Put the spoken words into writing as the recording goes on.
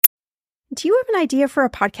Do you have an idea for a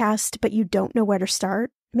podcast, but you don't know where to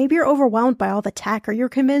start? Maybe you're overwhelmed by all the tech, or you're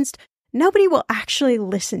convinced nobody will actually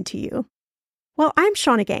listen to you. Well, I'm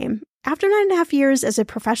Shauna Game. After 9.5 years as a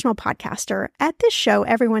professional podcaster, at this show,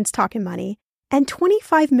 everyone's talking money, and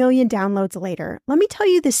 25 million downloads later, let me tell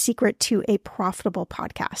you the secret to a profitable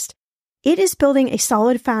podcast. It is building a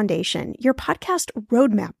solid foundation, your podcast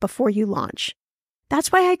roadmap before you launch. That's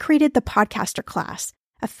why I created the Podcaster Class,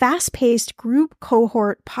 a fast-paced group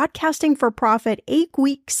cohort podcasting for profit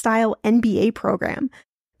 8-week style MBA program.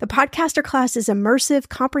 The Podcaster Class is immersive,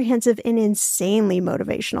 comprehensive, and insanely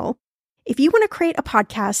motivational. If you want to create a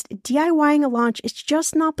podcast, DIYing a launch is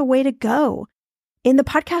just not the way to go. In the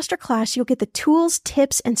Podcaster Class, you'll get the tools,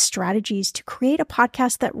 tips, and strategies to create a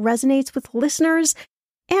podcast that resonates with listeners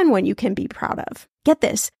and one you can be proud of. Get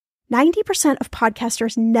this, 90% of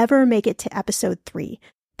podcasters never make it to episode 3.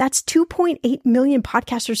 That's 2.8 million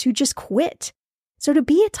podcasters who just quit. So to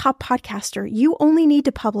be a top podcaster, you only need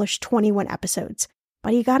to publish 21 episodes,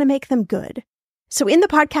 but you got to make them good. So in the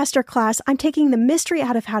Podcaster Class, I'm taking the mystery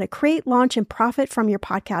out of how to create, launch, and profit from your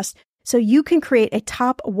podcast so you can create a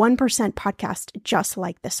top 1% podcast just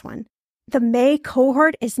like this one. The May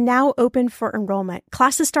cohort is now open for enrollment.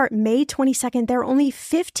 Classes start May 22nd. There are only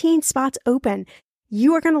 15 spots open.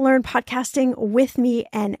 You are going to learn podcasting with me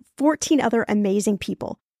and 14 other amazing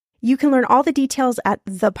people. You can learn all the details at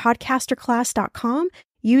thepodcasterclass.com.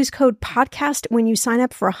 Use code PODCAST when you sign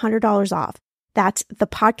up for $100 off. That's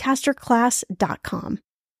thepodcasterclass.com.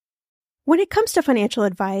 When it comes to financial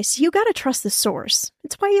advice, you got to trust the source.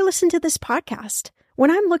 It's why you listen to this podcast.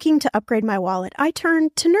 When I'm looking to upgrade my wallet, I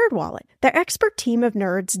turn to NerdWallet. Their expert team of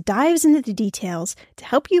nerds dives into the details to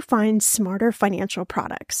help you find smarter financial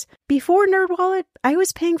products. Before NerdWallet, I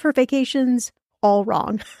was paying for vacations all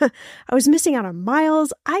wrong. I was missing out on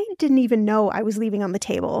miles I didn't even know I was leaving on the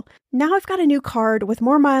table. Now I've got a new card with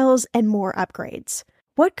more miles and more upgrades.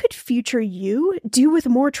 What could future you do with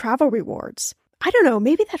more travel rewards? I don't know,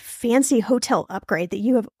 maybe that fancy hotel upgrade that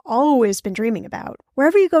you have always been dreaming about.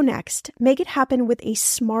 Wherever you go next, make it happen with a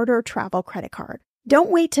smarter travel credit card. Don't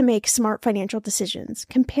wait to make smart financial decisions.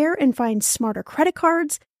 Compare and find smarter credit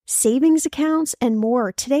cards, savings accounts, and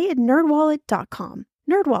more today at nerdwallet.com.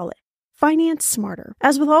 NerdWallet. Finance smarter.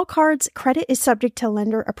 As with all cards, credit is subject to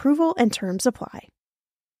lender approval and terms apply.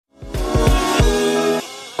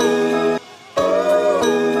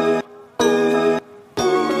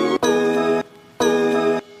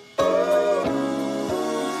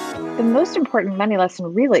 The most important money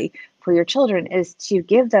lesson really for your children is to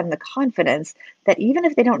give them the confidence that even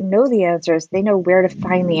if they don't know the answers, they know where to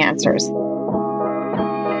find the answers.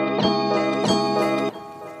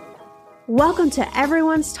 Welcome to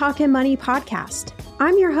Everyone's Talking Money podcast.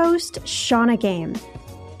 I'm your host, Shauna Game.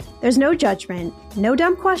 There's no judgment, no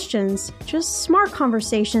dumb questions, just smart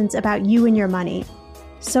conversations about you and your money.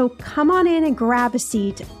 So come on in and grab a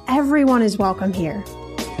seat. Everyone is welcome here.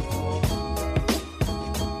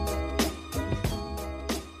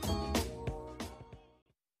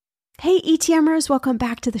 Hey ETMers, welcome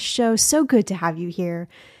back to the show. So good to have you here.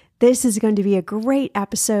 This is going to be a great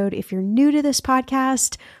episode. If you're new to this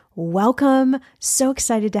podcast, welcome. So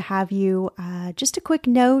excited to have you. Just a quick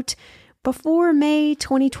note. Before May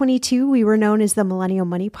 2022, we were known as the Millennial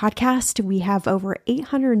Money Podcast. We have over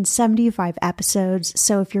 875 episodes.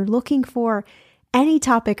 So if you're looking for any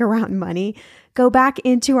topic around money, go back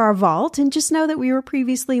into our vault and just know that we were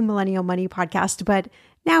previously Millennial Money Podcast, but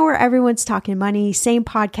now we're Everyone's Talking Money, same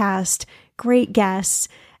podcast, great guests.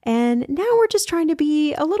 And now we're just trying to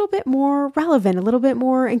be a little bit more relevant, a little bit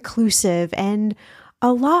more inclusive, and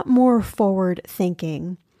a lot more forward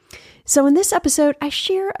thinking. So in this episode, I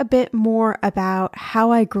share a bit more about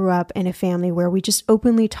how I grew up in a family where we just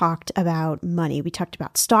openly talked about money. We talked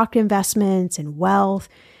about stock investments and wealth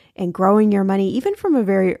and growing your money, even from a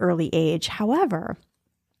very early age. However,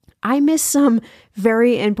 I missed some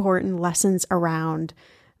very important lessons around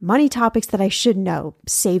money topics that I should know: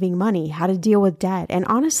 saving money, how to deal with debt, and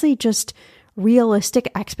honestly, just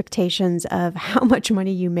realistic expectations of how much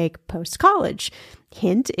money you make post-college.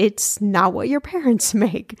 Hint, it's not what your parents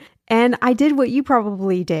make. And I did what you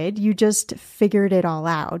probably did. You just figured it all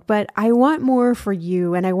out. But I want more for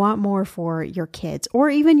you, and I want more for your kids, or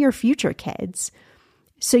even your future kids.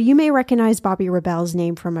 So you may recognize Bobbi Rebell's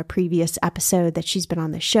name from a previous episode that she's been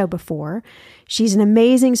on the show before. She's an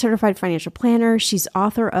amazing certified financial planner. She's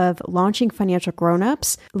author of Launching Financial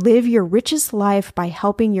Grownups, Live Your Richest Life by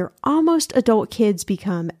Helping Your Almost Adult Kids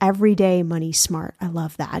Become Everyday Money Smart. I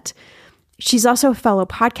love that. She's also a fellow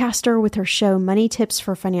podcaster with her show Money Tips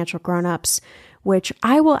for Financial Grownups, which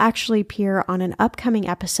I will actually appear on an upcoming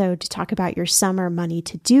episode to talk about your summer money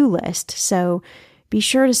to-do list. So Be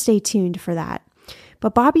sure to stay tuned for that.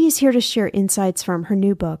 But Bobby is here to share insights from her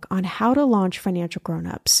new book on how to launch financial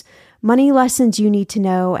grownups, money lessons you need to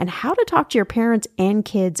know, and how to talk to your parents and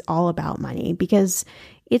kids all about money, because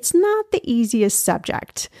it's not the easiest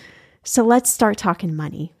subject. So let's start talking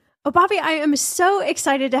money. Oh, Bobby, I am so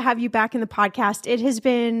excited to have you back in the podcast. It has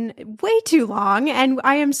been way too long, and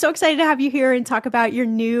I am so excited to have you here and talk about your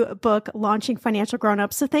new book, Launching Financial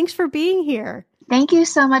Grownups. So thanks for being here. Thank you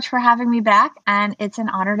so much for having me back, and it's an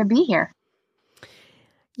honor to be here.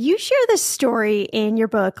 You share this story in your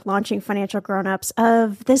book, Launching Financial Grownups,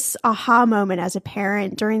 of this aha moment as a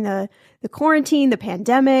parent during the quarantine, the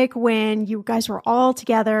pandemic, when you guys were all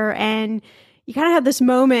together and you kind of had this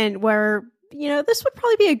moment where, this would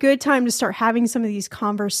probably be a good time to start having some of these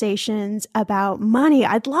conversations about money.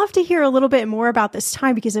 I'd love to hear a little bit more about this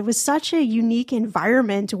time because it was such a unique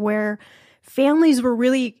environment where families were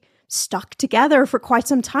really stuck together for quite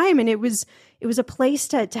some time. And it was a place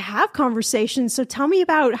to have conversations. So tell me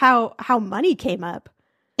about how money came up.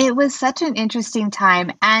 It was such an interesting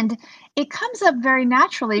time, and it comes up very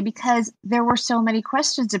naturally because there were so many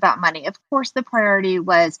questions about money. Of course, the priority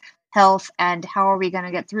was health and how are we going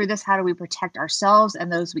to get through this? How do we protect ourselves and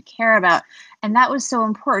those we care about? And that was so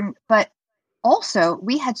important. But also,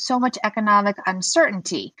 we had so much economic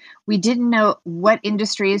uncertainty. We didn't know what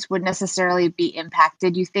industries would necessarily be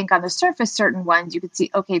impacted. You think on the surface, certain ones, you could see,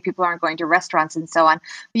 okay, people aren't going to restaurants and so on,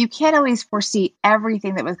 but you can't always foresee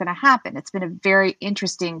everything that was going to happen. It's been a very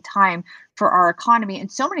interesting time for our economy, and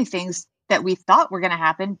so many things that we thought were going to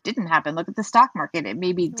happen didn't happen. Look at the stock market. It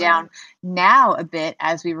may be down now a bit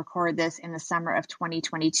as we record this in the summer of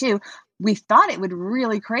 2022. We thought it would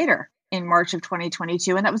really crater in March of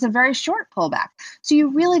 2022. And that was a very short pullback. So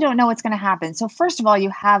you really don't know what's going to happen. So first of all, you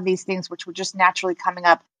have these things which were just naturally coming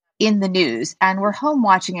up in the news, and we're home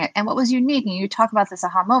watching it. And what was unique, and you talk about this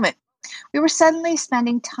aha moment, we were suddenly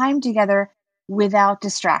spending time together without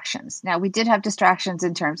distractions. Now, we did have distractions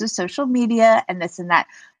in terms of social media and this and that,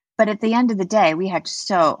 but at the end of the day, we had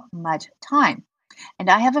so much time.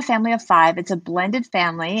 And I have a family of 5. It's a blended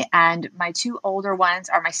family. And my 2 older ones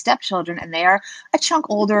are my stepchildren, and they are a chunk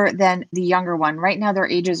older than the younger one. Right now, their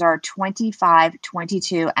ages are 25,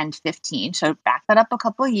 22, and 15. So back that up a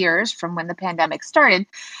couple of years from when the pandemic started.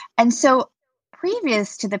 And so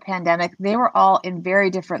previous to the pandemic, they were all in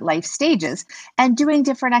very different life stages and doing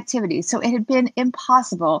different activities. So it had been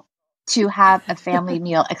impossible to have a family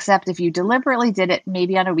meal, except if you deliberately did it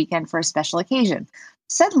maybe on a weekend for a special occasion.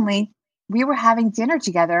 Suddenly, we were having dinner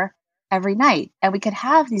together every night, and we could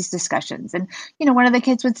have these discussions. And, one of the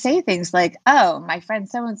kids would say things like, oh, my friend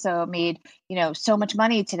so-and-so made, so much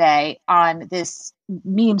money today on this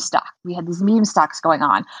meme stock. We had these meme stocks going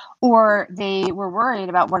on, or they were worried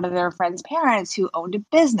about one of their friends' parents who owned a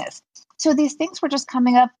business. So these things were just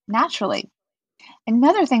coming up naturally.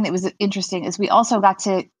 Another thing that was interesting is we also got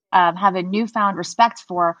to have a newfound respect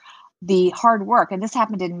for the hard work. And this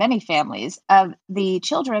happened in many families of the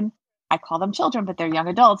children. I call them children, but they're young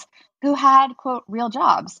adults who had, quote, real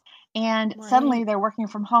jobs. And suddenly they're working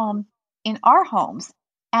from home in our homes.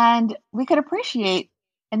 And we could appreciate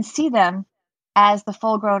and see them as the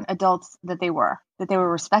full-grown adults that they were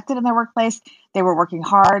respected in their workplace. They were working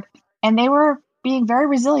hard, and they were being very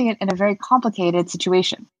resilient in a very complicated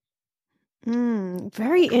situation.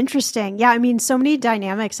 Very interesting. Yeah, I mean, so many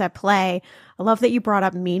dynamics at play. I love that you brought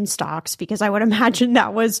up meme stocks because I would imagine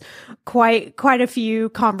that was quite a few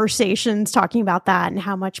conversations talking about that and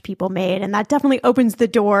how much people made. And that definitely opens the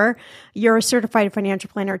door. You're a certified financial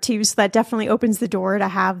planner too, so that definitely opens the door to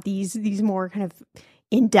have these more kind of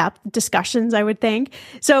in-depth discussions, I would think.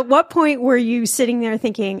 So at what point were you sitting there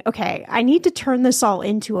thinking, okay, I need to turn this all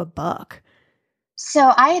into a book?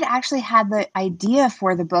 So I had actually had the idea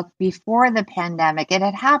for the book before the pandemic. It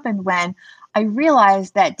had happened when I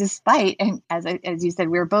realized that despite, and as you said,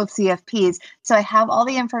 we were both CFPs, so I have all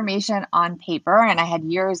the information on paper, and I had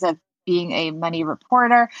years of being a money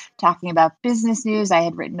reporter, talking about business news. I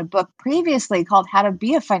had written a book previously called How to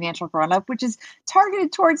Be a Financial Grownup, which is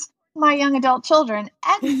targeted towards my young adult children,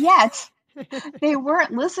 and yet they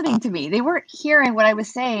weren't listening to me. They weren't hearing what I was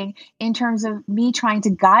saying in terms of me trying to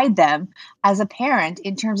guide them as a parent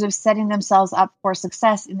in terms of setting themselves up for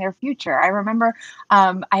success in their future. I remember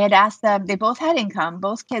I had asked them, they both had income.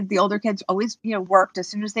 Both kids, the older kids always, worked as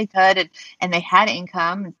soon as they could, and they had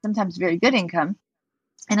income, and sometimes very good income.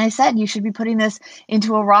 And I said, you should be putting this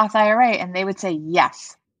into a Roth IRA. And they would say,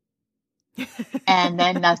 yes. And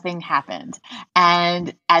then nothing happened.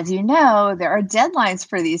 And as you know, there are deadlines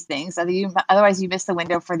for these things. Otherwise, you miss the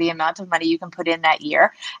window for the amount of money you can put in that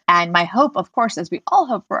year. And my hope, of course, as we all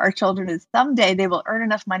hope for our children, is someday they will earn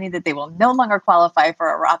enough money that they will no longer qualify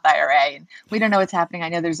for a Roth IRA. And we don't know what's happening. I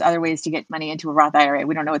know there's other ways to get money into a Roth IRA.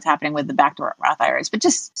 We don't know what's happening with the backdoor Roth IRAs, but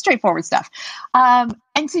just straightforward stuff.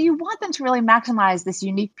 And so you want them to really maximize this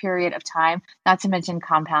unique period of time, not to mention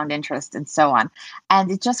compound interest and so on.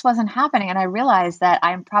 And it just wasn't happening. And I realized that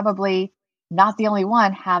I'm probably not the only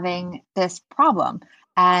one having this problem.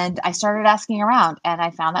 And I started asking around and I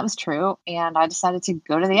found that was true. And I decided to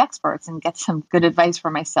go to the experts and get some good advice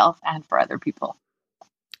for myself and for other people.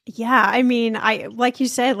 Yeah. I mean, like you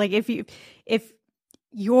said, like if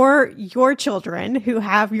your children who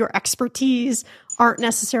have your expertise aren't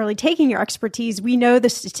necessarily taking your expertise, we know the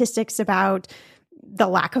statistics about the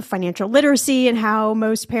lack of financial literacy and how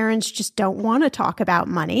most parents just don't want to talk about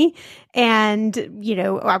money. And,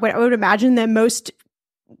 I would imagine that most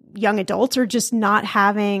young adults are just not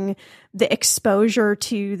having the exposure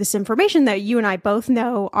to this information that you and I both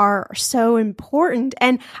know are so important.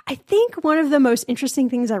 And I think one of the most interesting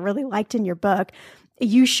things I really liked in your book,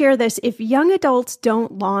 you share this: if young adults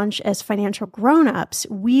don't launch as financial grown-ups,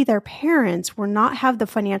 we, their parents, will not have the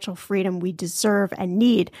financial freedom we deserve and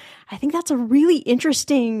need. I think that's a really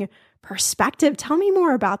interesting perspective. Tell me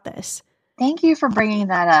more about this. Thank you for bringing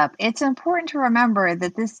that up. It's important to remember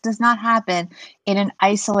that this does not happen in an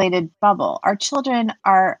isolated bubble. Our children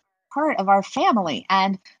are part of our family.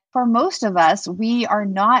 And for most of us, we are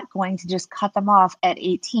not going to just cut them off at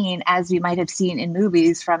 18, as we might have seen in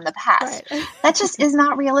movies from the past. Right. That just is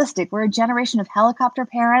not realistic. We're a generation of helicopter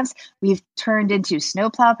parents. We've turned into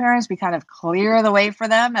snowplow parents. We kind of clear the way for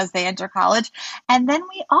them as they enter college. And then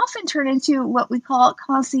we often turn into what we call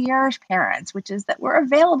concierge parents, which is that we're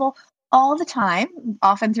available all the time,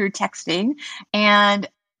 often through texting, and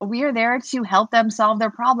we are there to help them solve their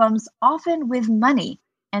problems, often with money.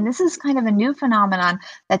 And this is kind of a new phenomenon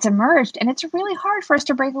that's emerged, and it's really hard for us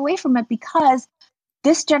to break away from it because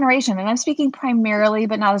this generation, and I'm speaking primarily,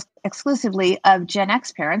 but not exclusively, of Gen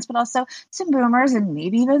X parents, but also some boomers and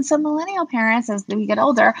maybe even some millennial parents as we get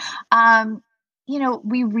older,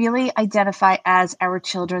 we really identify as our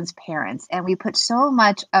children's parents, and we put so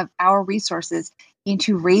much of our resources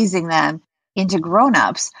into raising them into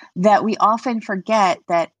grown-ups that we often forget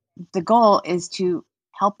that the goal is to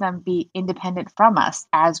help them be independent from us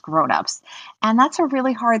as grown-ups. And that's a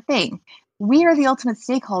really hard thing. We are the ultimate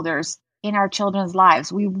stakeholders in our children's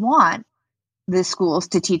lives. We want the schools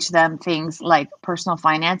to teach them things like personal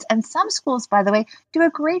finance. And some schools, by the way, do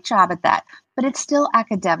a great job at that. But it's still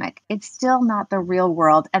academic. It's still not the real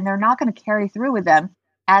world. And they're not going to carry through with them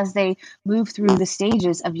as they move through the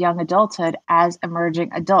stages of young adulthood as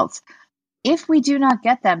emerging adults. If we do not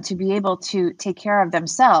get them to be able to take care of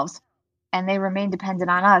themselves and they remain dependent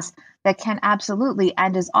on us, that can absolutely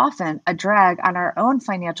and is often a drag on our own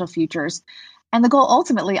financial futures. And the goal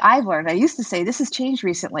ultimately, I've learned, I used to say this has changed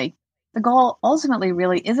recently. The goal ultimately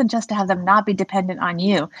really isn't just to have them not be dependent on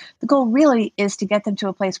you. The goal really is to get them to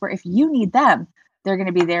a place where if you need them, they're going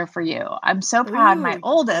to be there for you. I'm so proud. My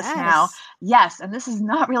oldest now, yes, and this is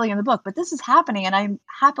not really in the book, but this is happening, and I'm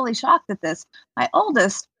happily shocked at this. My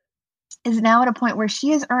oldest is now at a point where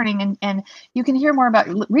she is earning, and you can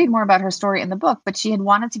read more about her story in the book, but she had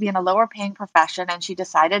wanted to be in a lower paying profession, and she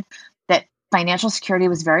decided that financial security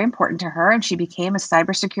was very important to her, and she became a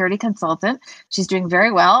cybersecurity consultant. She's doing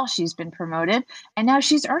very well. She's been promoted, and now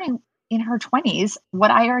she's earning in her 20s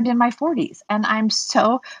what I earned in my 40s, and I'm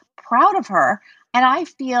so proud of her. And I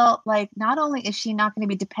feel like not only is she not going to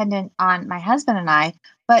be dependent on my husband and I,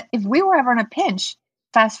 but if we were ever in a pinch,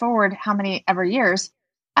 fast forward how many ever years,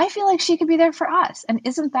 I feel like she could be there for us. And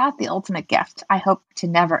isn't that the ultimate gift? I hope to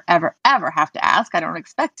never, ever, ever have to ask. I don't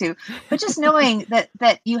expect to, but just knowing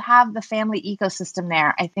that you have the family ecosystem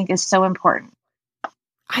there, I think is so important.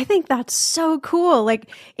 I think that's so cool. Like,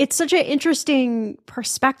 it's such an interesting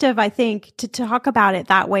perspective, I think, to talk about it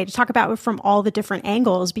that way, to talk about it from all the different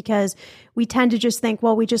angles, because we tend to just think,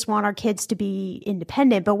 well, we just want our kids to be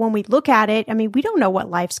independent. But when we look at it, I mean, we don't know what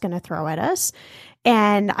life's going to throw at us.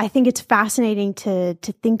 And I think it's fascinating to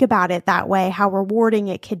think about it that way, how rewarding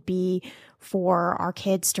it could be for our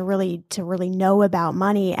kids to really know about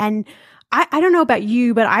money. And I don't know about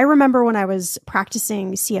you, but I remember when I was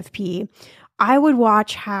practicing CFP, I would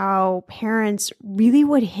watch how parents really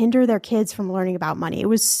would hinder their kids from learning about money. It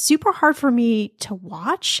was super hard for me to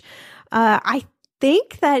watch. I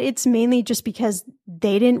think that it's mainly just because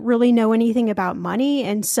they didn't really know anything about money.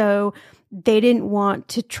 And so they didn't want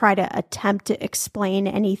to try to attempt to explain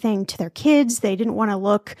anything to their kids. They didn't want to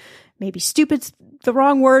look maybe stupid's the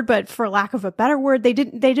wrong word, but for lack of a better word, they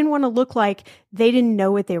didn't want to look like they didn't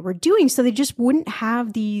know what they were doing. So they just wouldn't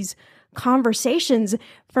have these conversations.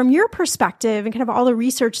 From your perspective and kind of all the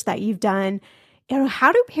research that you've done,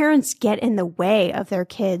 how do parents get in the way of their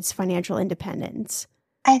kids' financial independence?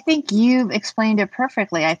 I think you've explained it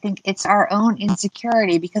perfectly. I think it's our own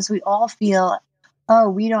insecurity because we all feel, oh,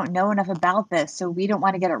 we don't know enough about this, so we don't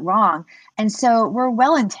want to get it wrong. And so we're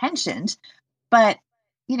well-intentioned, but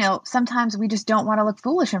sometimes we just don't want to look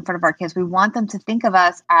foolish in front of our kids. We want them to think of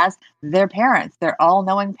us as their parents, their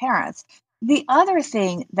all-knowing parents. The other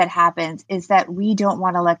thing that happens is that we don't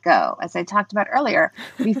want to let go. As I talked about earlier,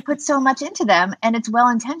 we've put so much into them and it's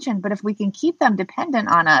well-intentioned, but if we can keep them dependent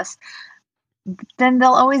on us, then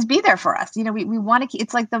they'll always be there for us. We want to keep,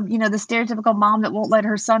 it's like the stereotypical mom that won't let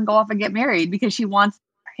her son go off and get married because she wants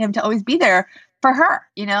him to always be there for her.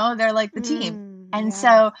 They're like the team. And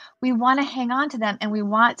so we want to hang on to them and we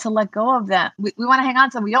want to let go of them. We want to hang on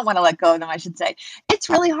to them. We don't want to let go of them, I should say. It's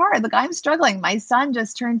really hard. Look, I'm struggling. My son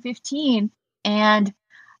just turned 15 and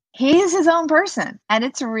he's his own person. And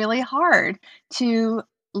it's really hard to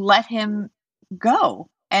let him go.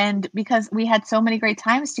 And because we had so many great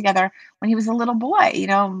times together when he was a little boy,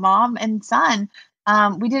 mom and son,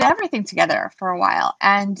 we did everything together for a while.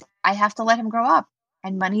 And I have to let him grow up.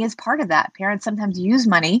 And money is part of that. Parents sometimes use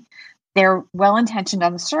money. They're well-intentioned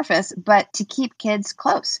on the surface, but to keep kids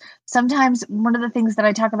close. Sometimes one of the things that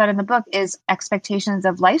I talk about in the book is expectations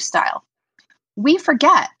of lifestyle. We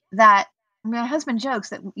forget that my husband jokes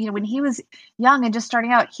that, when he was young and just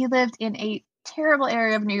starting out, he lived in a terrible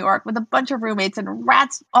area of New York with a bunch of roommates and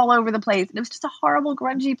rats all over the place. It was just a horrible,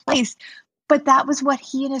 grungy place. But that was what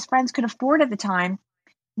he and his friends could afford at the time.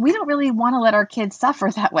 We don't really want to let our kids suffer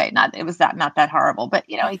that way. Not that horrible, but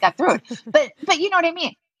he got through it. But you know what I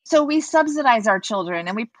mean? So we subsidize our children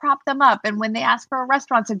and we prop them up. And when they ask for a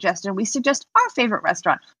restaurant suggestion, we suggest our favorite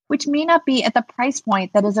restaurant, which may not be at the price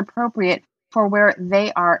point that is appropriate for where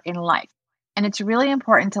they are in life. And it's really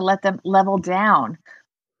important to let them level down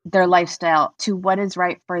their lifestyle to what is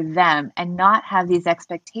right for them and not have these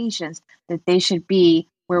expectations that they should be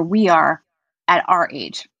where we are at our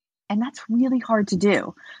age. And that's really hard to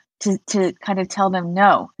do, to kind of tell them,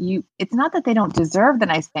 no, it's not that they don't deserve the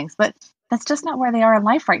nice things, but that's just not where they are in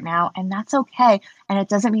life right now. And that's okay. And it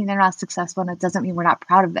doesn't mean they're not successful. And it doesn't mean we're not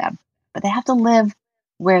proud of them, but they have to live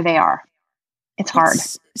where they are. It's hard.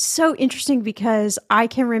 It's so interesting because I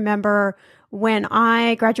can remember when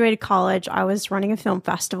I graduated college, I was running a film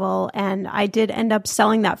festival and I did end up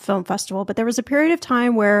selling that film festival. But there was a period of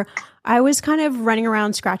time where I was kind of running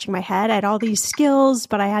around scratching my head. I had all these skills,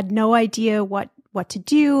 but I had no idea what to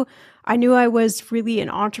do. I knew I was really an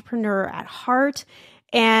entrepreneur at heart.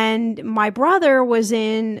 And my brother was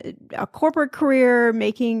in a corporate career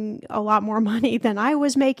making a lot more money than I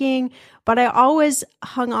was making. But I always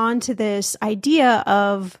hung on to this idea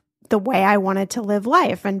of the way I wanted to live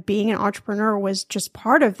life. And being an entrepreneur was just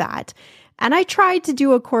part of that. And I tried to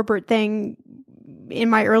do a corporate thing in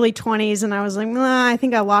my early 20s. And I was like, I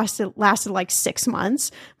think I lasted like 6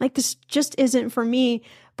 months. Like, this just isn't for me.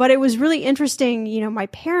 But it was really interesting. My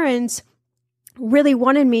parents really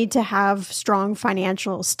wanted me to have strong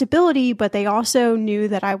financial stability, but they also knew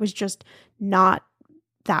that I was just not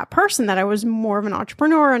that person, that I was more of an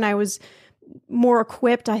entrepreneur and I was more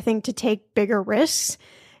equipped, I think, to take bigger risks.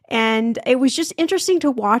 And it was just interesting to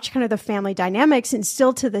watch kind of the family dynamics. And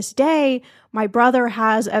still to this day, my brother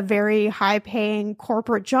has a very high paying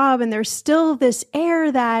corporate job. And there's still this air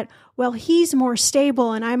that, well, he's more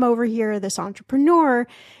stable and I'm over here, this entrepreneur.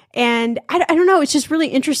 And I don't know, it's just really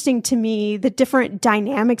interesting to me, the different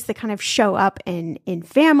dynamics that kind of show up in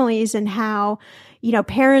families and how,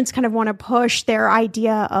 parents kind of want to push their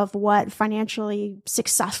idea of what financially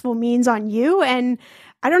successful means on you. And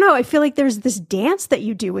I don't know, I feel like there's this dance that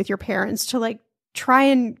you do with your parents to like try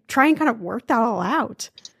and kind of work that all out.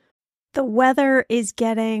 The weather is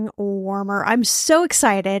getting warmer. I'm so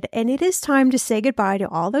excited, and it is time to say goodbye to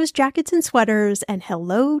all those jackets and sweaters and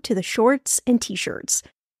hello to the shorts and t-shirts.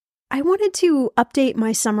 I wanted to update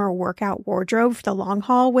my summer workout wardrobe for the long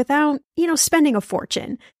haul without, spending a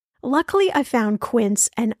fortune. Luckily, I found Quince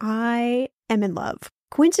and I am in love.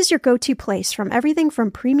 Quince is your go-to place from everything from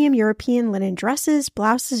premium European linen dresses,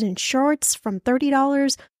 blouses, and shorts from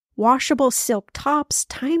 $30, washable silk tops,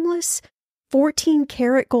 timeless,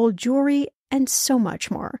 14-karat gold jewelry, and so much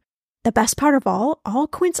more. The best part of all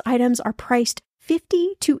Quince items are priced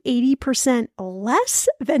 50 to 80% less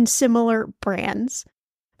than similar brands.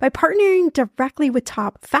 By partnering directly with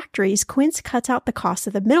top factories, Quince cuts out the cost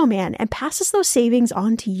of the middleman and passes those savings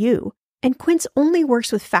on to you. And Quince only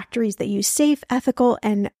works with factories that use safe, ethical,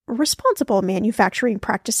 and responsible manufacturing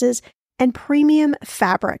practices and premium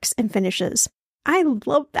fabrics and finishes. I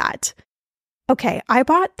love that. Okay, I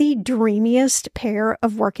bought the dreamiest pair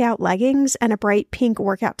of workout leggings and a bright pink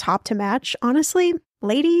workout top to match. Honestly,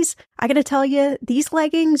 ladies, I gotta tell you, these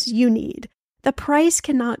leggings you need. The price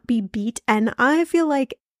cannot be beat, and I feel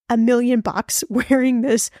like $1,000,000 wearing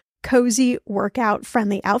this cozy workout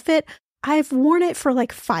friendly outfit. I've worn it for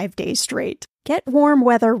like 5 days straight. Get warm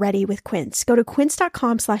weather ready with Quince. Go to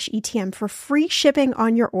quince.com/ETM for free shipping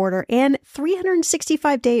on your order and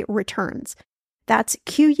 365-day returns. That's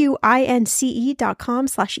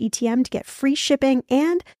QUINCE.com/ETM to get free shipping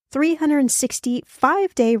and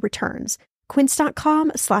 365-day returns.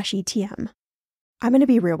 Quince.com/ETM. I'm going to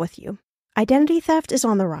be real with you. Identity theft is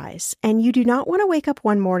on the rise, and you do not want to wake up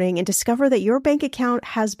one morning and discover that your bank account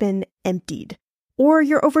has been emptied, or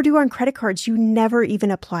you're overdue on credit cards you never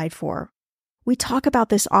even applied for. We talk about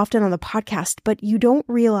this often on the podcast, but you don't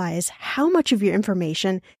realize how much of your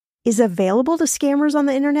information is available to scammers on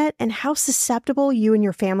the internet and how susceptible you and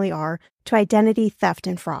your family are to identity theft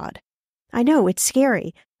and fraud. I know it's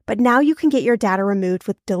scary, but now you can get your data removed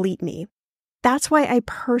with Delete Me. That's why I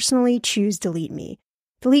personally choose Delete Me.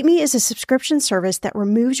 Delete Me is a subscription service that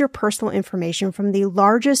removes your personal information from the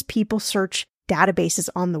largest people search databases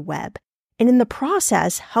on the web, and in the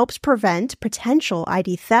process helps prevent potential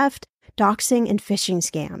ID theft, doxing, and phishing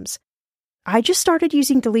scams. I just started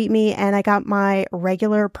using Delete Me and I got my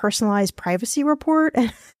regular personalized privacy report,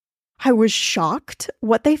 and I was shocked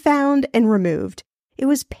what they found and removed. It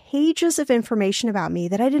was pages of information about me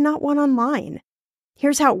that I did not want online.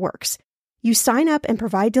 Here's how it works. You sign up and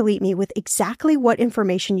provide Delete Me with exactly what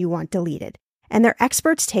information you want deleted, and their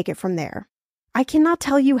experts take it from there. I cannot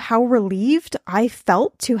tell you how relieved I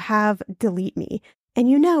felt to have Delete Me. And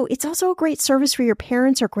it's also a great service for your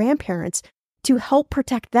parents or grandparents to help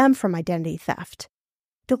protect them from identity theft.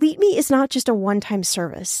 Delete Me is not just a one-time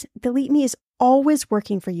service. Delete Me is always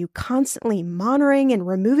working for you, constantly monitoring and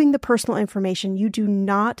removing the personal information you do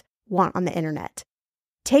not want on the internet.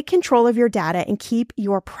 Take control of your data and keep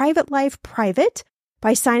your private life private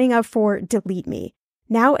by signing up for Delete Me,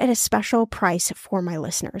 now at a special price for my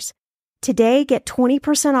listeners. Today, get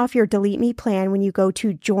 20% off your Delete Me plan when you go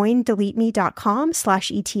to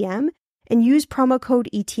joindeleteme.com/ETM and use promo code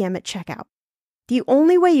ETM at checkout. The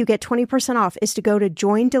only way you get 20% off is to go to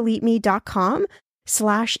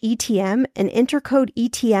joindeleteme.com/ETM and enter code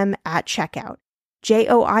ETM at checkout.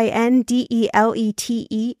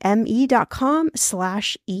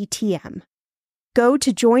 joindeleteme.com/ETM. Go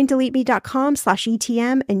to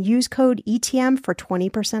joindeleteme.com/ETM and use code ETM for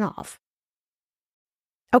 20% off.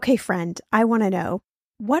 Okay, friend, I want to know,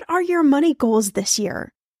 what are your money goals this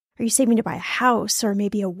year? Are you saving to buy a house or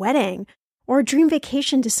maybe a wedding or a dream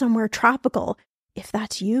vacation to somewhere tropical? If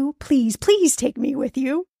that's you, please take me with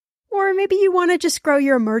you. Or maybe you want to just grow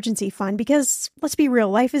your emergency fund because, let's be real,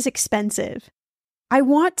 life is expensive. I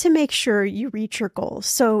want to make sure you reach your goals,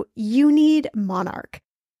 so you need Monarch.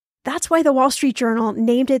 That's why the Wall Street Journal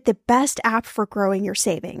named it the best app for growing your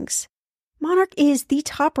savings. Monarch is the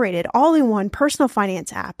top-rated all-in-one personal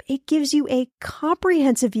finance app. It gives you a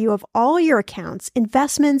comprehensive view of all your accounts,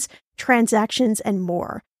 investments, transactions, and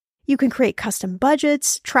more. You can create custom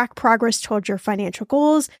budgets, track progress towards your financial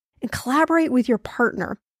goals, and collaborate with your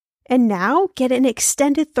partner. And now, get an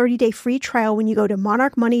extended 30-day free trial when you go to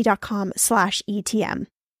monarchmoney.com/ETM.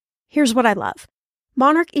 Here's what I love.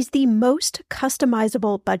 Monarch is the most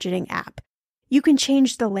customizable budgeting app. You can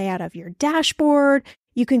change the layout of your dashboard.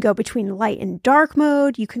 You can go between light and dark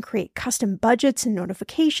mode. You can create custom budgets and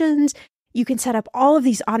notifications. You can set up all of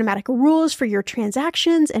these automatic rules for your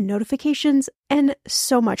transactions and notifications, and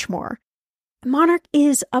so much more. Monarch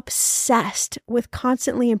is obsessed with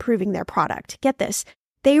constantly improving their product. Get this.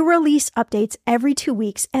 They release updates every 2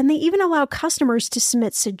 weeks, and they even allow customers to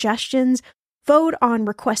submit suggestions, vote on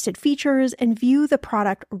requested features, and view the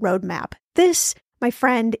product roadmap. This, my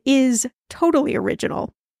friend, is totally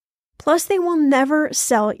original. Plus, they will never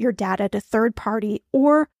sell your data to third party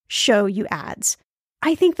or show you ads.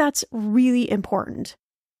 I think that's really important.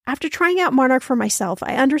 After trying out Monarch for myself,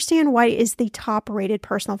 I understand why it is the top-rated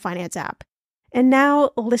personal finance app. And now,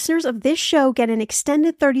 listeners of this show get an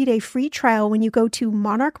extended 30-day free trial when you go to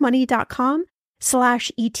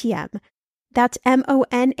monarchmoney.com/ETM. That's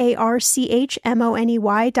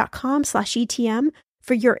monarchmoney.com/ETM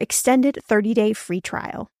for your extended 30-day free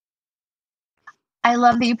trial. I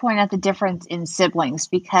love that you point out the difference in siblings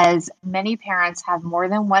because many parents have more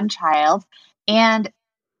than one child, and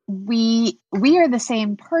we are the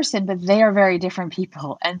same person, but they are very different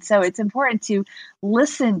people. And so it's important to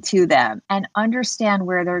listen to them and understand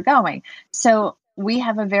where they're going. So we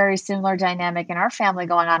have a very similar dynamic in our family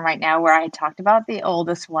going on right now, where I talked about the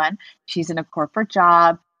oldest one. She's in a corporate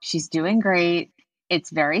job. She's doing great. It's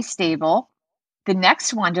very stable. The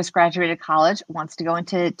next one just graduated college, wants to go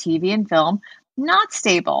into TV and film, not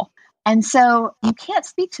stable. And so you can't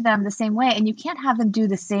speak to them the same way, and you can't have them do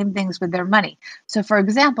the same things with their money. So, for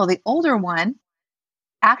example, the older one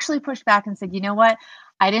actually pushed back and said, you know what?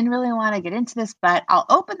 I didn't really want to get into this, but I'll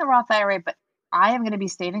open the Roth IRA, but I am going to be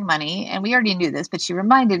saving money. And we already knew this, but she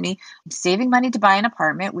reminded me, I'm saving money to buy an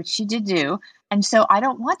apartment, which she did do. And so I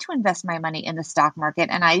don't want to invest my money in the stock market.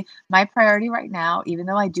 And my priority right now, even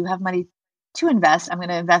though I do have money to invest, I'm going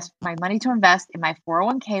to invest my money to invest in my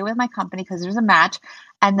 401k with my company because there's a match.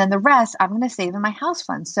 And then the rest, I'm going to save in my house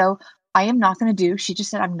fund. So I am not going to do, she just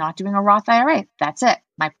said, I'm not doing a Roth IRA. That's it.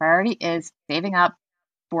 My priority is saving up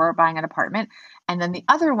for buying an apartment. And then the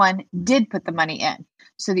other one did put the money in.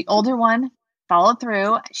 So the older one followed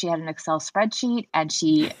through. She had an Excel spreadsheet and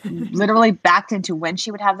she literally backed into when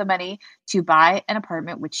she would have the money to buy an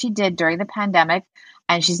apartment, which she did during the pandemic.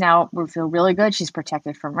 And we feel really good. She's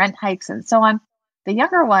protected from rent hikes and so on. The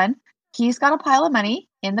younger one, he's got a pile of money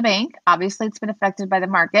in the bank. Obviously, it's been affected by the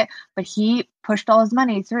market, but he pushed all his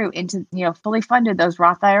money through into, fully funded those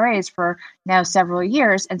Roth IRAs for now several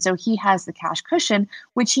years. And so he has the cash cushion,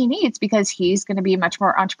 which he needs because he's going to be much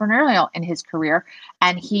more entrepreneurial in his career.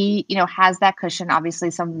 And he, has that cushion.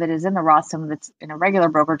 Obviously, some of it is in the Roth, some of it's in a regular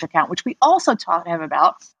brokerage account, which we also taught him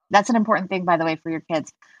about. That's an important thing, by the way, for your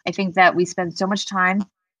kids. I think that we spend so much time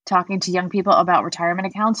talking to young people about retirement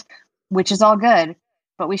accounts, which is all good.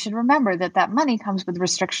 But we should remember that that money comes with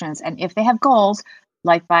restrictions. And if they have goals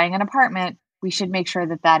like buying an apartment, we should make sure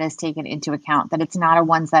that that is taken into account, that it's not a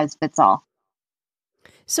one size fits all.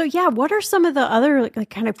 So yeah, what are some of the other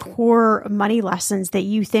kind of core money lessons that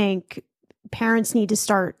you think parents need to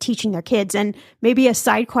start teaching their kids? And maybe a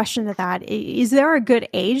side question to that, is there a good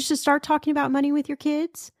age to start talking about money with your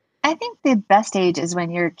kids? I think the best age is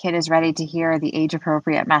when your kid is ready to hear the age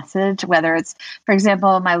appropriate message, whether it's, for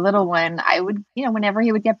example, my little one, I would, whenever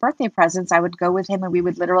he would get birthday presents, I would go with him and we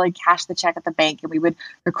would literally cash the check at the bank and we would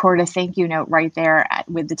record a thank you note right there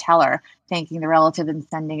with the teller, thanking the relative and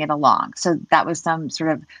sending it along. So that was some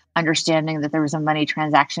sort of understanding that there was a money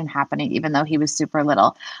transaction happening, even though he was super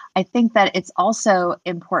little. I think that it's also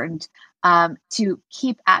important to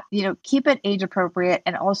keep it age appropriate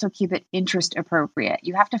and also keep it interest appropriate.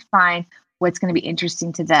 You have to find what's going to be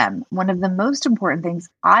interesting to them. One of the most important things,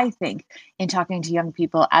 I think, in talking to young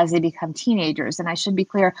people as they become teenagers, and I should be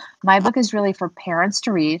clear, my book is really for parents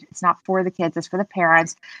to read. It's not for the kids, it's for the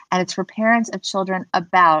parents, and it's for parents of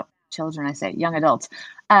young adults,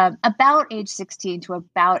 about age 16 to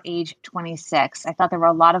about age 26. I thought there were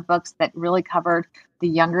a lot of books that really covered the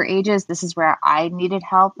younger ages. This is where I needed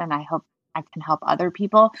help, and I hope I can help other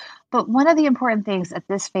people. But one of the important things at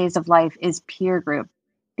this phase of life is peer group,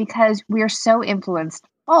 because we are so influenced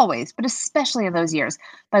always, but especially in those years,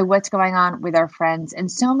 by what's going on with our friends. And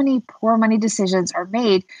so many poor money decisions are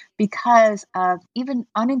made because of even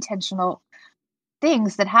unintentional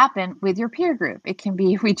things that happen with your peer group. It can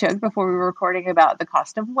be, we joked before we were recording about the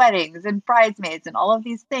cost of weddings and bridesmaids and all of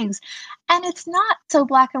these things. And it's not so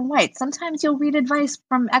black and white. Sometimes you'll read advice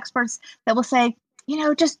from experts that will say,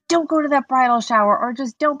 just don't go to that bridal shower or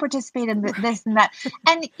just don't participate in this and that.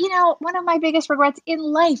 And, one of my biggest regrets in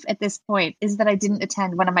life at this point is that I didn't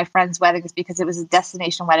attend one of my friends' weddings because it was a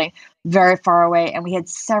destination wedding very far away. And we had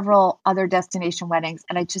several other destination weddings.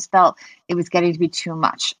 And I just felt it was getting to be too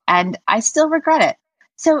much. And I still regret it.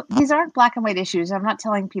 So these aren't black and white issues. I'm not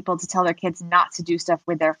telling people to tell their kids not to do stuff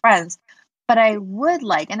with their friends, but I would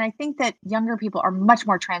and I think that younger people are much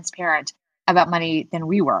more transparent about money than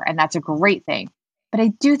we were. And that's a great thing. But I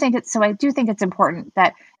do think it's important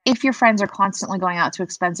that if your friends are constantly going out to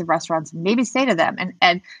expensive restaurants, maybe say to them,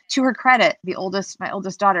 and to her credit, my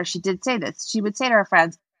oldest daughter, she did say this. She would say to her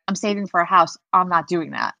friends, I'm saving for a house. I'm not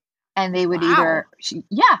doing that. And they would but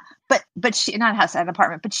she, not a house, an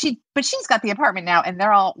apartment, but she's got the apartment now and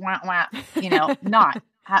they're all, not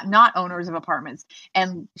owners of apartments.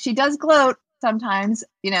 And she does gloat sometimes,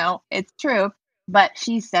 it's true, but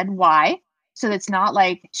she said why. So it's not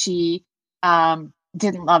like she,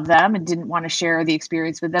 didn't love them and didn't want to share the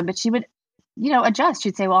experience with them, but she would, adjust.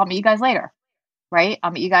 She'd say, well, I'll meet you guys later, right?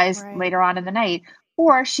 I'll meet you guys later on in the night.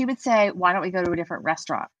 Or she would say, why don't we go to a different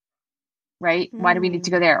restaurant, right? Why do we need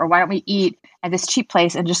to go there? Or why don't we eat at this cheap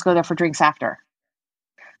place and just go there for drinks after?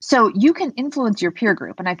 So you can influence your peer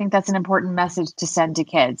group. And I think that's an important message to send to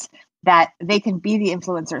kids, that they can be the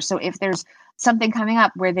influencer. So if there's something coming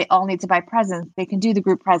up where they all need to buy presents, they can do the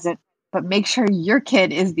group present, but make sure your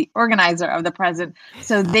kid is the organizer of the present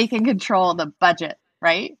so they can control the budget,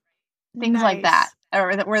 right? Things like that,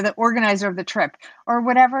 or the organizer of the trip, or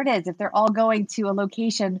whatever it is. If they're all going to a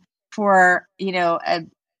location for, a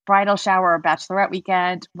bridal shower or bachelorette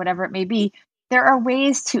weekend, whatever it may be, there are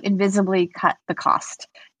ways to invisibly cut the cost,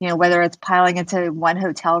 whether it's piling into one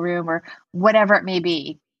hotel room or whatever it may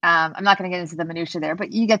be. I'm not going to get into the minutia there,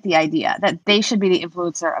 but you get the idea that they should be the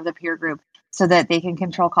influencer of the peer group so that they can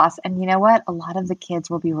control costs. And you know what? A lot of the kids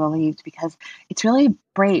will be relieved because it's really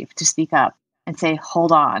brave to speak up and say,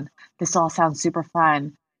 hold on, this all sounds super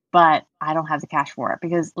fun, but I don't have the cash for it.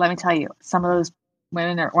 Because let me tell you, some of those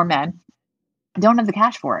women or men don't have the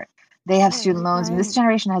cash for it. They have student loans. Right. This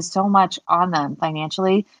generation has so much on them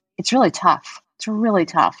financially. It's really tough. It's really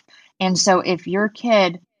tough. And so if your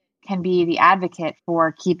kid can be the advocate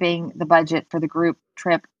for keeping the budget for the group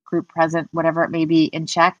trip, group present, whatever it may be, in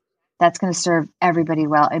check, that's going to serve everybody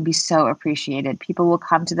well and be so appreciated. People will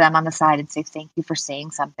come to them on the side and say, thank you for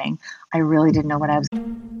saying something. I really didn't know what I was.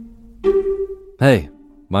 Hey,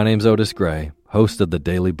 my name's Otis Gray, host of the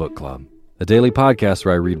Daily Book Club, a daily podcast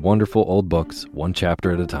where I read wonderful old books one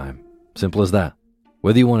chapter at a time. Simple as that.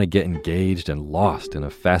 Whether you want to get engaged and lost in a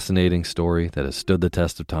fascinating story that has stood the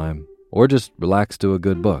test of time, or just relax to a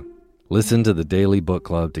good book, listen to the Daily Book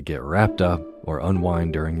Club to get wrapped up or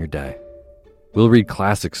unwind during your day. We'll read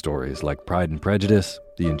classic stories like Pride and Prejudice,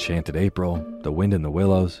 The Enchanted April, The Wind in the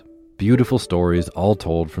Willows, beautiful stories all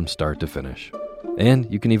told from start to finish.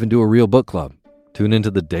 And you can even do a real book club. Tune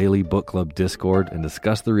into the Daily Book Club Discord and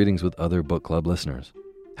discuss the readings with other book club listeners.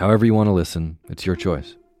 However you want to listen, it's your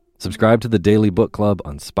choice. Subscribe to the Daily Book Club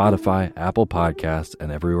on Spotify, Apple Podcasts,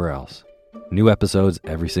 and everywhere else. New episodes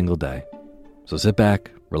every single day. So sit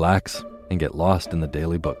back, relax, and get lost in the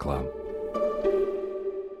Daily Book Club.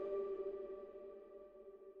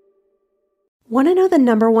 Want to know the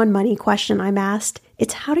number one money question I'm asked?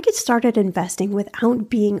 It's how to get started investing without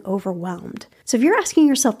being overwhelmed. So if you're asking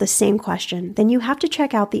yourself the same question, then you have to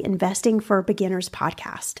check out the Investing for Beginners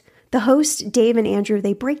podcast. The hosts, Dave and Andrew,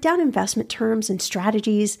 they break down investment terms and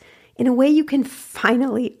strategies in a way you can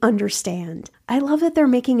finally understand. I love that they're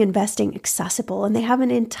making investing accessible, and they have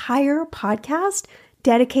an entire podcast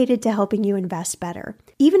dedicated to helping you invest better.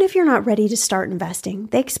 Even if you're not ready to start investing,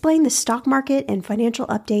 they explain the stock market and financial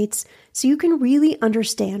updates so you can really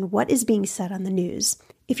understand what is being said on the news.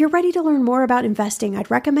 If you're ready to learn more about investing, I'd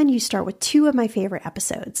recommend you start with two of my favorite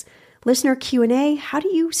episodes. Listener Q&A, how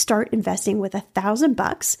do you start investing with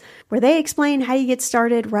 $1,000, where they explain how you get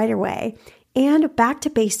started right away, and Back to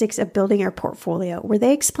Basics of Building Your Portfolio, where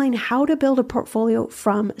they explain how to build a portfolio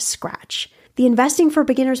from scratch. The Investing for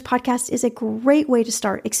Beginners podcast is a great way to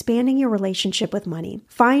start expanding your relationship with money.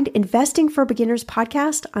 Find Investing for Beginners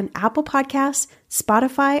podcast on Apple Podcasts,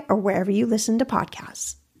 Spotify, or wherever you listen to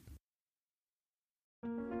podcasts.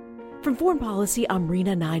 From Foreign Policy, I'm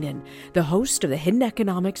Rena Ninan, the host of The Hidden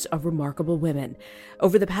Economics of Remarkable Women.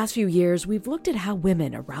 Over the past few years, we've looked at how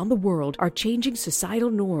women around the world are changing societal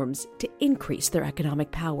norms to increase their economic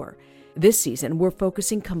power. This season, we're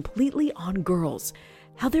focusing completely on girls,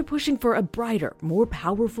 how they're pushing for a brighter, more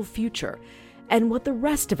powerful future, and what the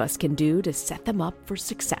rest of us can do to set them up for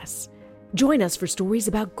success. Join us for stories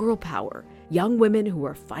about girl power, young women who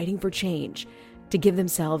are fighting for change, to give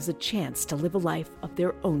themselves a chance to live a life of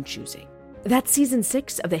their own choosing. That's Season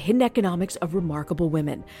 6 of The Hidden Economics of Remarkable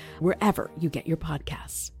Women, wherever you get your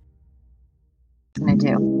podcasts. I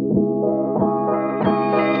do.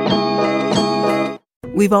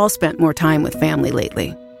 We've all spent more time with family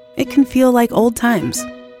lately. It can feel like old times,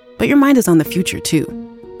 but your mind is on the future too,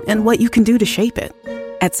 and what you can do to shape it.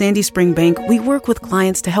 At Sandy Spring Bank, we work with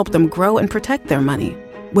clients to help them grow and protect their money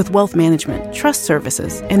with wealth management, trust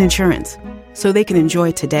services, and insurance, so they can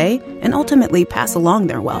enjoy today and ultimately pass along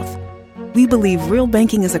their wealth. We believe real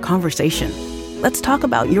banking is a conversation. Let's talk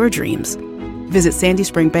about your dreams. Visit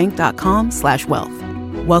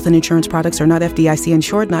sandyspringbank.com/wealth. Wealth and insurance products are not FDIC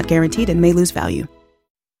insured, not guaranteed, and may lose value.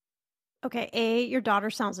 Okay, your daughter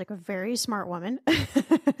sounds like a very smart woman.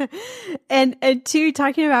 and two,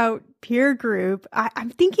 talking about peer group, I'm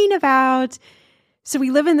thinking about, so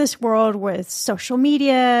we live in this world with social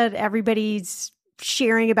media, everybody's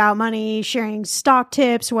sharing about money, sharing stock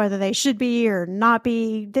tips, whether they should be or not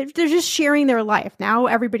be. They're just sharing their life. Now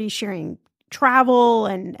everybody's sharing travel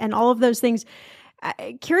and all of those things.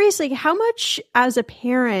 Curious, like, how much as a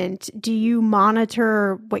parent do you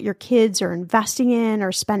monitor what your kids are investing in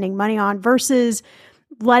or spending money on versus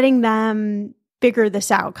letting them figure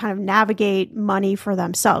this out, kind of navigate money for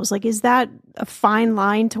themselves? Like, is that a fine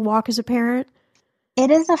line to walk as a parent? It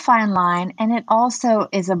is a fine line, and it also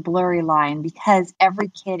is a blurry line because every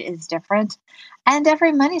kid is different and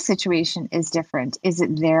every money situation is different. Is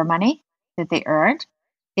it their money that they earned?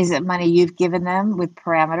 Is it money you've given them with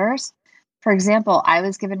parameters? For example, I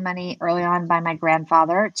was given money early on by my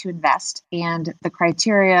grandfather to invest, and the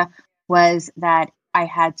criteria was that I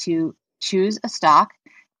had to choose a stock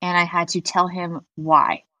and I had to tell him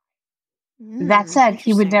why. That said,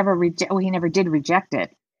 he would Interesting. never reject, well, he never did reject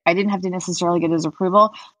it. I didn't have to necessarily get his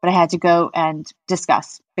approval, but I had to go and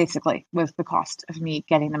discuss basically with the cost of me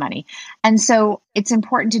getting the money. And so it's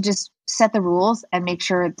important to just set the rules and make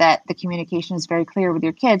sure that the communication is very clear with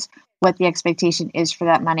your kids what the expectation is for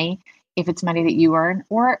that money, if it's money that you earn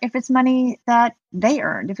or if it's money that they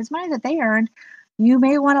earned. If it's money that they earned, you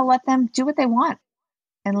may want to let them do what they want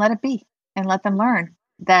and let it be and let them learn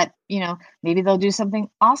that, maybe they'll do something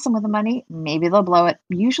awesome with the money, maybe they'll blow it,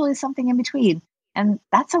 usually something in between. And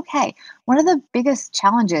that's okay. One of the biggest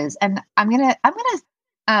challenges, and I'm gonna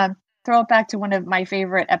throw it back to one of my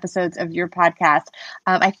favorite episodes of your podcast.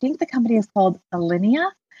 I think the company is called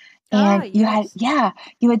Alinea, Ah, and yes.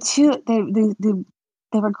 you had two.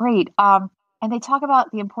 They were great. And they talk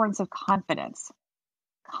about the importance of confidence.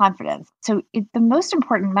 So the most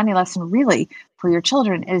important money lesson really for your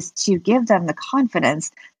children is to give them the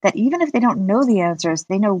confidence that even if they don't know the answers,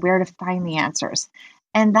 they know where to find the answers.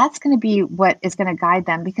 And that's going to be what is going to guide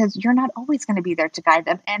them because you're not always going to be there to guide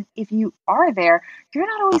them. And if you are there, you're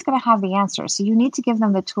not always going to have the answers. So you need to give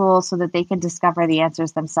them the tools so that they can discover the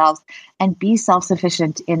answers themselves and be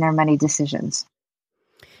self-sufficient in their money decisions.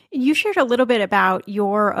 You shared a little bit about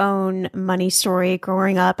your own money story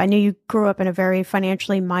growing up. I know you grew up in a very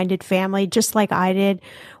financially minded family, just like I did.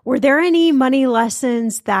 Were there any money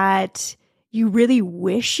lessons that you really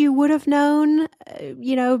wish you would have known,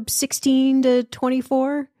 16 to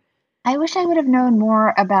 24? I wish I would have known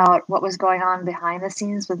more about what was going on behind the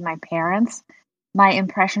scenes with my parents. My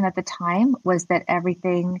impression at the time was that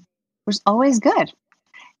everything was always good.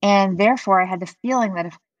 And therefore, I had the feeling that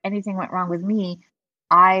if anything went wrong with me,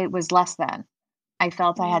 I was less than. I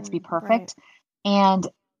felt I had to be Right. perfect. And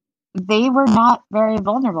they were not very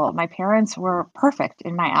vulnerable. My parents were perfect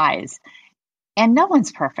in my eyes. And no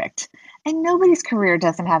one's perfect. And nobody's career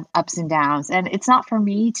doesn't have ups and downs. And it's not for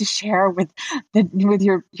me to share with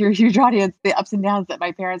your huge audience the ups and downs that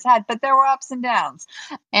my parents had, but there were ups and downs.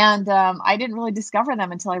 And I didn't really discover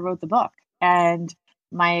them until I wrote the book. And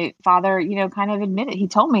my father, kind of admitted, he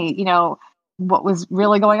told me, what was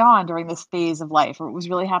really going on during this phase of life, or what was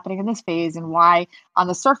really happening in this phase, and why on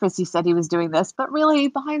the surface he said he was doing this, but really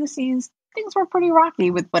behind the scenes, things were pretty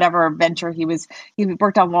rocky with whatever venture he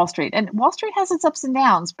worked on Wall Street. And Wall Street has its ups and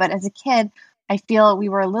downs, but as a kid, I feel we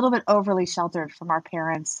were a little bit overly sheltered from our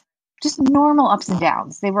parents. Just normal ups and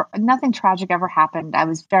downs. They were nothing tragic ever happened. I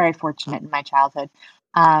was very fortunate in my childhood.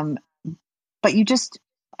 Um, but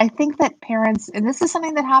I think that parents, and this is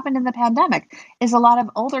something that happened in the pandemic, is a lot of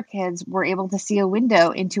older kids were able to see a window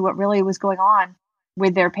into what really was going on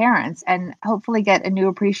with their parents and hopefully get a new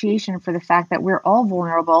appreciation for the fact that we're all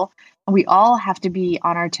vulnerable and we all have to be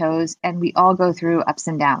on our toes and we all go through ups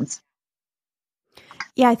and downs.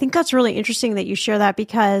 Yeah, I think that's really interesting that you share that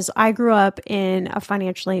because I grew up in a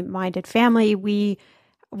financially minded family. We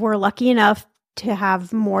were lucky enough to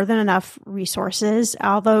have more than enough resources,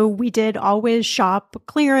 although we did always shop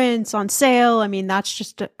clearance on sale. I mean, that's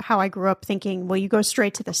just how I grew up thinking, well, you go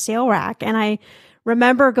straight to the sale rack. And I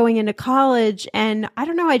remember going into college and I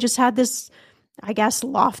don't know, I just had this, I guess,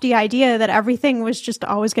 lofty idea that everything was just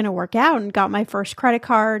always going to work out and got my first credit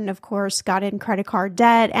card and of course got in credit card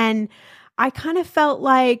debt. And I kind of felt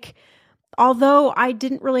like, although I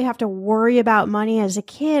didn't really have to worry about money as a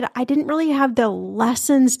kid, I didn't really have the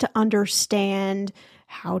lessons to understand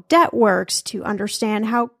how debt works, to understand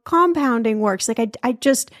how compounding works. Like I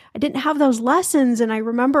didn't have those lessons. And I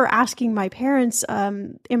remember asking my parents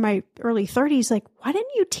in my early 30s, like, why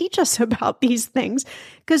didn't you teach us about these things?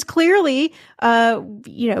 Because clearly,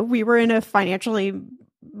 we were in a financially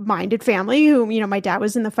minded family who, my dad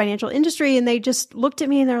was in the financial industry and they just looked at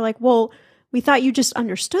me and they're like, well, we thought you just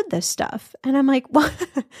understood this stuff. And I'm like, well,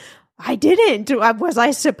 I didn't. Was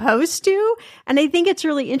I supposed to? And I think it's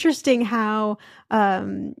really interesting how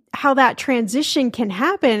that transition can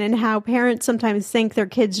happen and how parents sometimes think their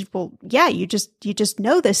kids, well, yeah, you just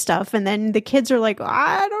know this stuff. And then the kids are like,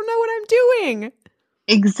 I don't know what I'm doing.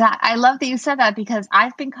 Exactly. I love that you said that because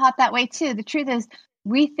I've been caught that way too. The truth is,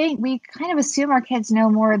 we kind of assume our kids know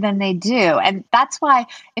more than they do. And that's why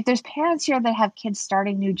if there's parents here that have kids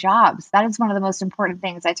starting new jobs, that is one of the most important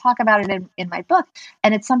things. I talk about it in my book.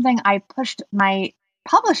 And it's something I pushed my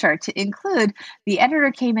publisher to include, the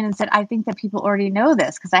editor came in and said, I think that people already know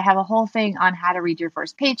this because I have a whole thing on how to read your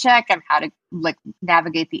first paycheck and how to like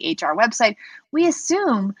navigate the HR website. We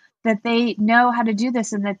assume that they know how to do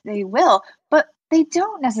this and that they will, but they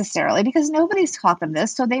don't necessarily because nobody's taught them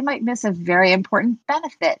this. So they might miss a very important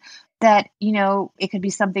benefit that, it could be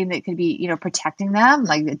something that could be, protecting them,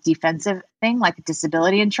 like a defensive thing, like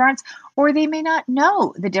disability insurance, or they may not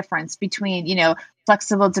know the difference between,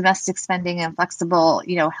 flexible domestic spending and flexible,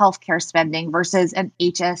 healthcare spending versus an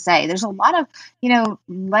HSA. There's a lot of,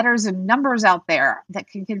 letters and numbers out there that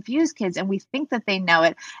can confuse kids. And we think that they know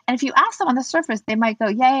it. And if you ask them on the surface, they might go,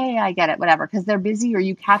 yeah, I get it, whatever, because they're busy, or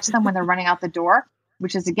you catch them when they're running out the door,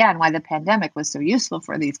 which is, again, why the pandemic was so useful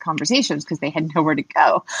for these conversations because they had nowhere to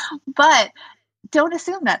go. But don't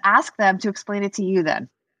assume that. Ask them to explain it to you then,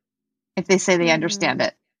 if they say they understand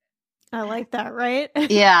it. I like that, right?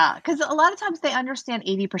 Yeah, because a lot of times they understand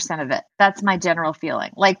 80% of it. That's my general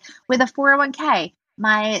feeling. Like with a 401k,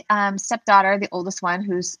 my stepdaughter, the oldest one,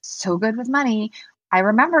 who's so good with money, I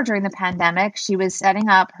remember during the pandemic, she was setting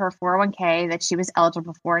up her 401k that she was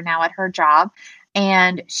eligible for now at her job.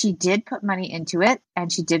 And she did put money into it,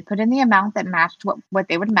 and she did put in the amount that matched what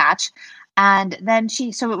they would match. And then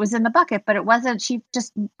so it was in the bucket, but it wasn't, she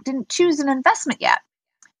just didn't choose an investment yet.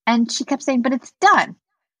 And she kept saying, but it's done.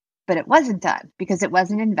 But it wasn't done because it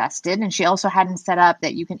wasn't invested. And she also hadn't set up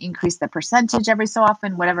that you can increase the percentage every so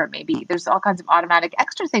often, whatever it may be. There's all kinds of automatic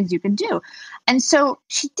extra things you can do. And so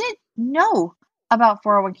she did know about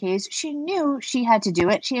 401ks. She knew she had to do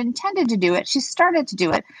it. She intended to do it. She started to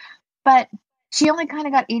do it, but she only kind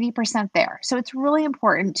of got 80% there. So it's really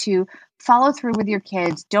important to follow through with your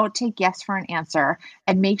kids. Don't take yes for an answer,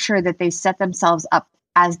 and make sure that they set themselves up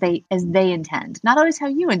as they intend. Not always how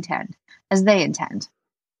you intend, as they intend.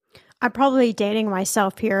 I'm probably dating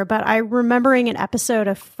myself here, but I'm remembering an episode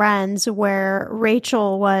of Friends where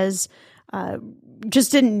Rachel was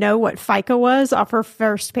just didn't know what FICA was off her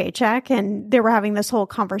first paycheck, and they were having this whole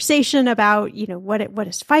conversation about what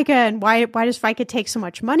is FICA and why does FICA take so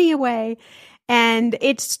much money away. And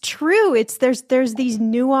it's true. There's these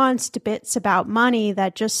nuanced bits about money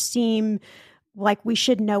that just seem like we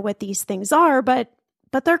should know what these things are, but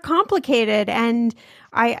they're complicated. And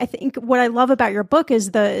I think what I love about your book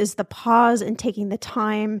is the pause and taking the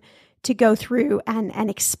time to go through and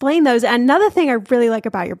explain those. And another thing I really like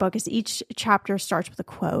about your book is each chapter starts with a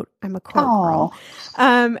quote. I'm a quote girl.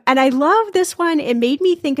 And I love this one. It made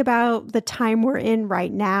me think about the time we're in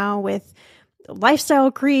right now with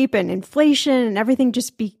lifestyle creep and inflation and everything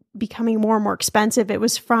just becoming more and more expensive. It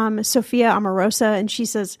was from Sophia Amorosa, and she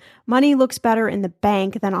says, money looks better in the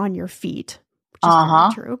bank than on your feet. Which is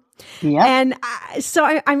very true. Yep. And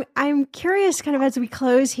so I'm curious, kind of as we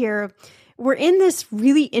close here, we're in this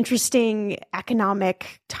really interesting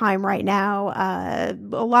economic time right now. A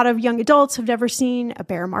lot of young adults have never seen a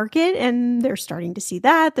bear market, and they're starting to see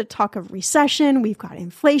that. The talk of recession, we've got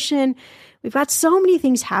inflation. We've got so many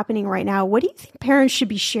things happening right now. What do you think parents should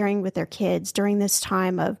be sharing with their kids during this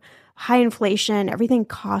time of high inflation, everything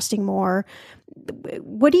costing more?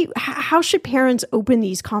 How should parents open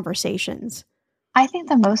these conversations? I think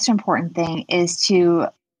the most important thing is to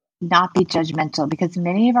not be judgmental, because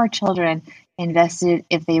many of our children invested,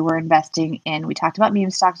 if they were investing in, we talked about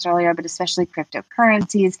meme stocks earlier, but especially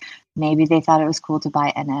cryptocurrencies, maybe they thought it was cool to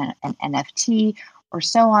buy an NFT or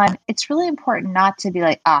so on. It's really important not to be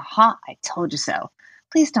like, aha, I told you so.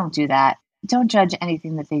 Please don't do that. Don't judge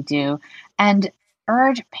anything that they do, and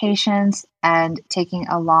urge patience and taking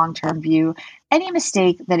a long-term view. Any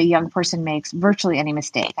mistake that a young person makes, virtually any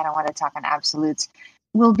mistake, I don't want to talk in absolutes,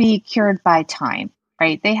 will be cured by time,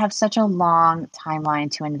 right? They have such a long timeline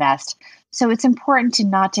to invest. So it's important to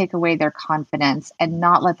not take away their confidence and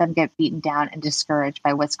not let them get beaten down and discouraged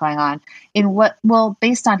by what's going on in what will,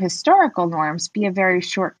 based on historical norms, be a very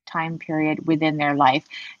short time period within their life,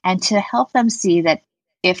 and to help them see that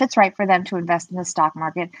if it's right for them to invest in the stock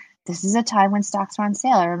market, this is a time when stocks are on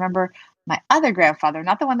sale. I remember my other grandfather,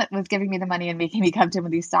 not the one that was giving me the money and making me come to him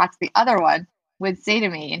with these stocks, the other one would say to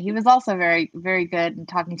me, and he was also very, very good in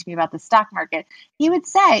talking to me about the stock market. He would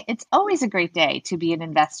say, it's always a great day to be an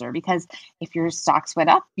investor, because if your stocks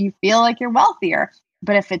went up, you feel like you're wealthier.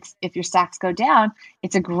 But if your stocks go down,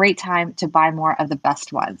 it's a great time to buy more of the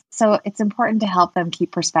best ones. So it's important to help them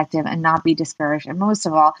keep perspective and not be discouraged. And most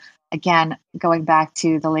of all, again, going back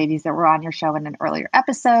to the ladies that were on your show in an earlier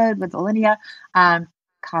episode with Olivia,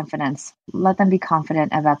 confidence. Let them be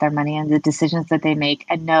confident about their money and the decisions that they make,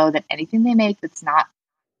 and know that anything they make that's not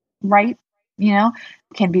right,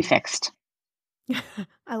 can be fixed.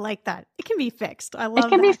 I like that. It can be fixed. I love It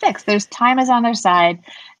can that. be fixed. There's time is on their side,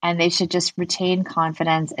 and they should just retain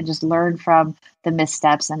confidence and just learn from the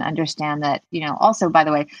missteps and understand that, also, by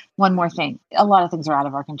the way, one more thing, a lot of things are out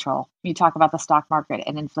of our control. You talk about the stock market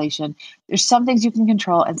and inflation. There's some things you can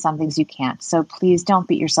control and some things you can't. So please don't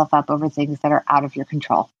beat yourself up over things that are out of your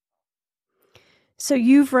control. So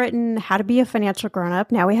you've written How to Be a Financial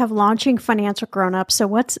Grownup. Now we have Launching Financial Grownup. So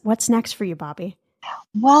what's next for you, Bobbi?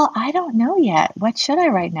 Well, I don't know yet. What should I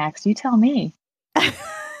write next? You tell me.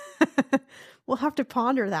 We'll have to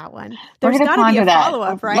ponder that one. We're There's going to got to be ponder a that.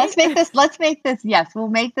 follow-up, right? Let's make this. Yes, we'll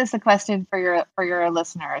make this a question for your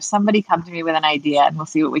listeners. Somebody come to me with an idea and we'll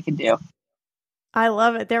see what we can do. I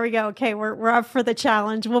love it. There we go. Okay, we're up for the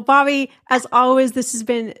challenge. Well, Bobbi, as always, this has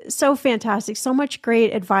been so fantastic. So much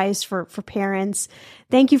great advice for parents.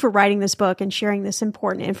 Thank you for writing this book and sharing this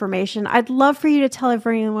important information. I'd love for you to tell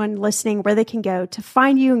everyone listening where they can go to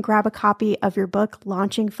find you and grab a copy of your book,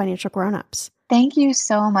 Launching Financial Grownups. Thank you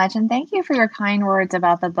so much. And thank you for your kind words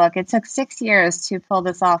about the book. It took 6 years to pull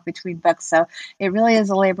this off between books. So it really is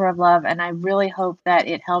a labor of love. And I really hope that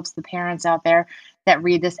it helps the parents out there that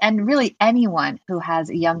read this, and really anyone who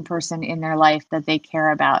has a young person in their life that they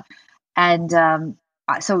care about. And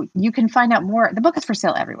so you can find out more. The book is for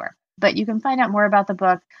sale everywhere, but you can find out more about the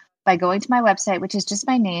book by going to my website, which is just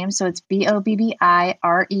my name. So it's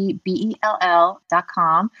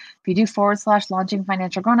BOBBIREBELL.com. If you do / Launching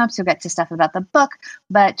Financial Grownups, you'll get to stuff about the book.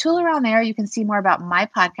 But tool around there, you can see more about my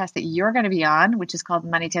podcast that you're going to be on, which is called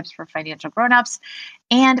Money Tips for Financial Grownups.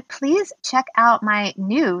 And please check out my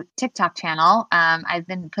new TikTok channel. I've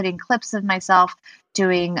been putting clips of myself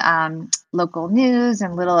doing local news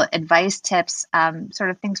and little advice tips, sort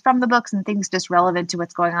of things from the books and things just relevant to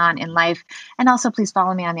what's going on in life. And also please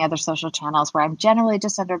follow me on the other social channels where I'm generally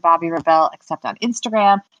just under Bobbi Rebell, except on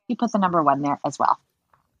Instagram. You put the number 1 there as well.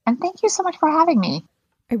 And thank you so much for having me.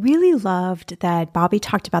 I really loved that Bobbi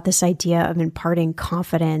talked about this idea of imparting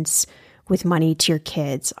confidence with money to your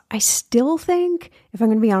kids. I still think, if I'm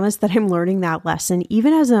going to be honest, that I'm learning that lesson,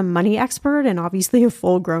 even as a money expert and obviously a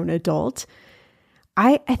full-grown adult.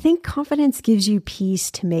 I think confidence gives you peace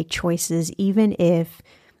to make choices, even if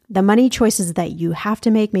the money choices that you have to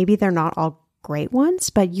make, maybe they're not all great ones,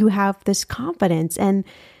 but you have this confidence. And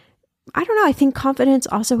I don't know, I think confidence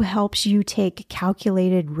also helps you take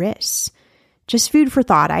calculated risks. Just food for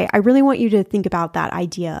thought. I really want you to think about that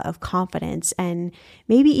idea of confidence and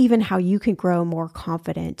maybe even how you can grow more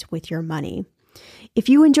confident with your money. If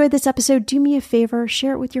you enjoyed this episode, do me a favor,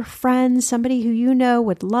 share it with your friends, somebody who you know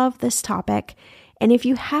would love this topic. And if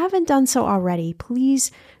you haven't done so already,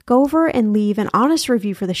 please go over and leave an honest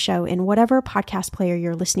review for the show in whatever podcast player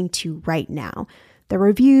you're listening to right now. The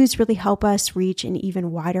reviews really help us reach an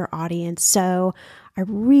even wider audience. So I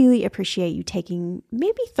really appreciate you taking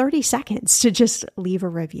maybe 30 seconds to just leave a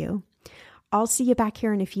review. I'll see you back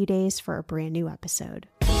here in a few days for a brand new episode.